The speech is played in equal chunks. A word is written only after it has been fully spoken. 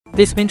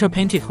This painter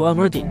painted Huan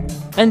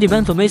and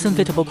even the Mason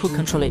Fitable could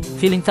control it,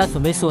 feeling that the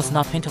Mason was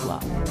not painted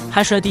well.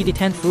 还是 D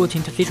tent fruit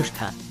into features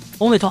can.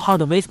 Only to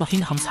hard ways but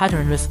in Ham's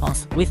tighter in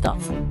response with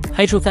dots.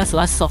 He drew that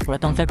less software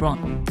down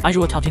background. I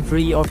drew top in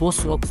 3 or 4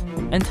 strokes,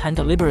 and hand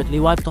deliberately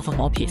wiped off a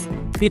small piece.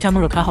 The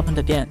camera happened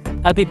again.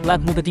 I bit black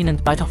moved in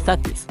and bite off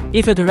that piece.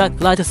 If a direct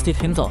light stiff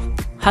him off,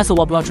 has a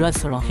wobble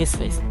dress around his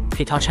face.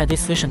 He touched at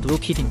this fish and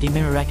looked in the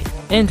mirror racket.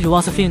 And he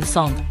was a faint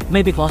sound,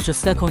 maybe it was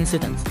just a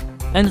coincidence.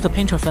 And the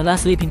painter fell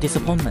asleep in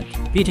disappointment,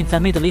 beating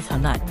that made the lift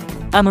at night.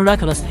 A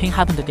miraculous thing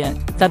happened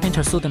again. That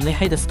painter suddenly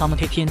hit the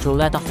stomach ache and drew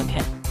lead off the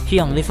can. He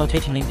only felt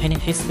it in pain in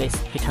his face.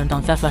 He turned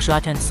on that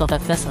flashlight and saw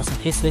that Thessalus and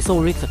his face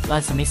all reeked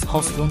like the Miss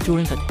House room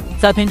during the day.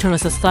 That painter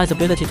exercised the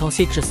ability to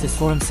seek justice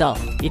for himself.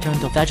 He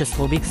turned to Vegas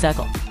for weeks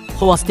ago.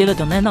 Who was still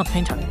a not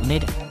painter,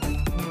 needed.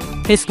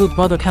 His good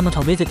brother came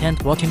to visit and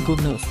brought him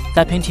good news.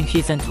 That painting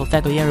he sent to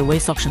February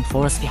was auctioned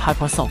for a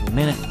hyper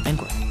million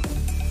angry.